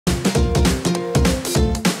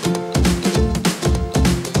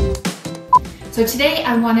So today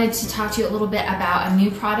I wanted to talk to you a little bit about a new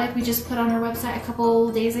product we just put on our website a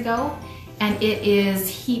couple days ago, and it is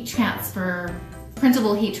heat transfer,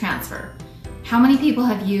 printable heat transfer. How many people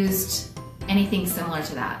have used anything similar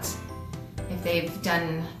to that? If they've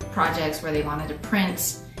done projects where they wanted to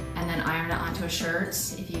print and then iron it onto a shirt,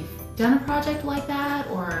 if you've done a project like that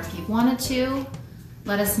or if you've wanted to,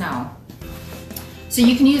 let us know. So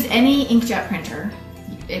you can use any inkjet printer.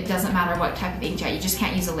 It doesn't matter what type of inkjet, you just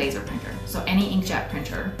can't use a laser printer. So any inkjet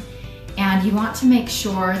printer. And you want to make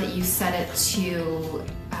sure that you set it to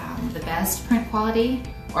the best print quality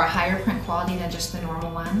or a higher print quality than just the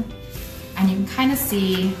normal one. And you can kind of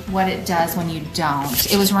see what it does when you don't.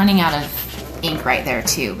 It was running out of ink right there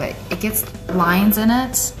too, but it gets lines in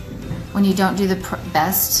it when you don't do the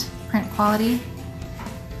best print quality.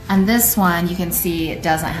 And this one, you can see it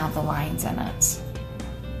doesn't have the lines in it.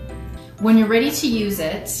 When you're ready to use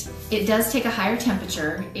it, it does take a higher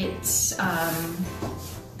temperature. It's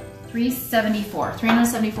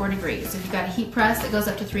 374 degrees. So if you've got a heat press that goes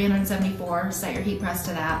up to 374, set your heat press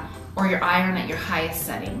to that, or your iron at your highest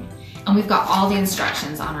setting. And we've got all the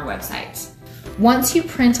instructions on our website. Once you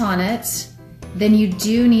print on it, then you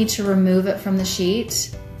do need to remove it from the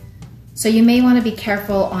sheet. So you may want to be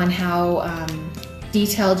careful on how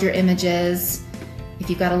detailed your image is. If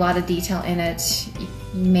you've got a lot of detail in it, you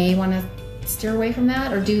may want to steer away from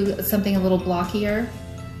that or do something a little blockier.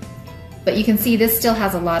 But you can see this still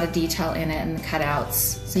has a lot of detail in it and the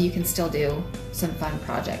cutouts, so you can still do some fun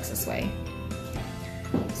projects this way.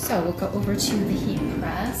 So we'll go over to the heat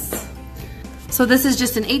press. So this is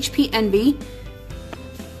just an HP Envy,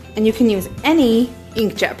 and you can use any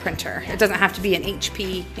inkjet printer. It doesn't have to be an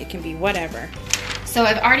HP, it can be whatever. So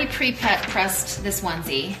I've already pre-pressed this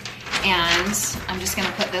onesie, and I'm just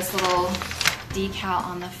gonna put this little decal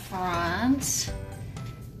on the front.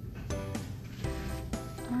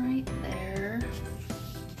 Right there.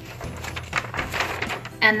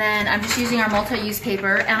 And then I'm just using our multi-use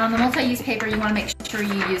paper, and on the multi-use paper you want to make sure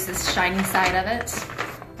you use this shiny side of it,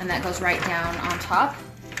 and that goes right down on top.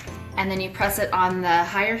 And then you press it on the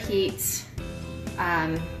higher heat,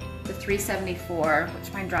 the 374,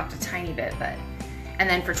 which mine dropped a tiny bit, and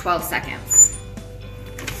then for 12 seconds.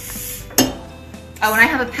 Oh, and I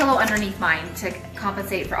have a pillow underneath mine to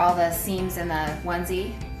compensate for all the seams in the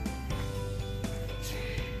onesie.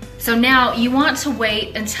 So now you want to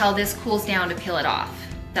wait until this cools down to peel it off.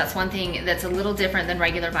 That's one thing that's a little different than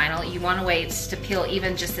regular vinyl. You want to wait to peel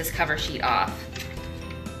even just this cover sheet off.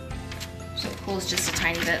 So it cools just a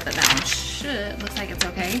tiny bit, but that one looks like it's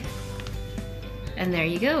okay. And there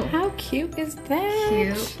you go. How cute is that?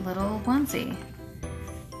 Cute little onesie.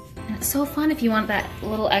 And it's so fun if you want that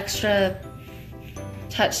little extra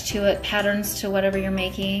touch to it, patterns to whatever you're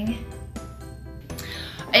making.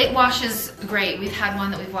 It washes great. We've had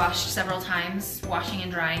one that we've washed several times, washing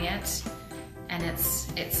and drying it, and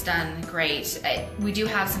it's done great. We do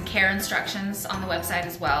have some care instructions on the website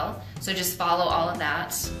as well, so just follow all of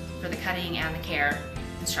that for the cutting and the care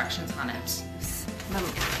instructions on it. The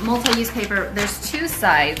multi-use paper, there's two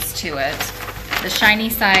sides to it, the shiny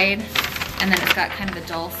side, and then it's got kind of a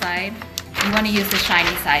dull side. You want to use the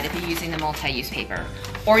shiny side if you're using the multi-use paper.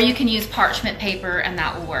 Or you can use parchment paper and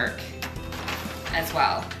that will work as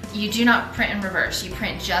well. You do not print in reverse. You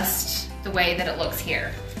print just the way that it looks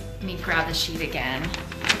here. Let me grab the sheet again.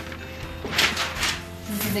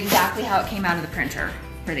 This is exactly how it came out of the printer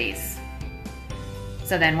for these.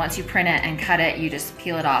 So then once you print it and cut it, you just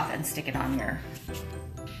peel it off and stick it on your,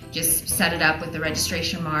 just set it up with the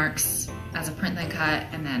registration marks as a print then cut,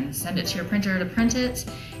 and then send it to your printer to print it,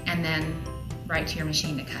 and then right to your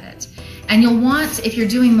machine to cut it. And you'll want, if you're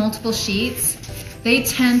doing multiple sheets, they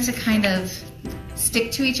tend to kind of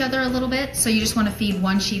stick to each other a little bit, so you just want to feed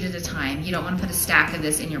one sheet at a time. You don't want to put a stack of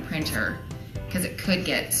this in your printer because it could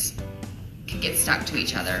get stuck to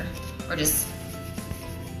each other, or just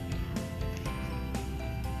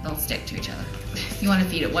they'll stick to each other. You want to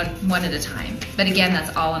feed it one at a time. But again,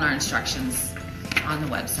 that's all in our instructions on the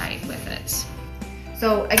website with it.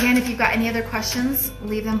 So again, if you've got any other questions,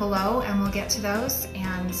 leave them below and we'll get to those,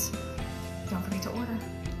 and don't forget to order.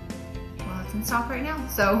 Well, it's in stock right now,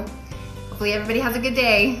 so hopefully everybody has a good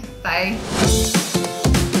day. Bye.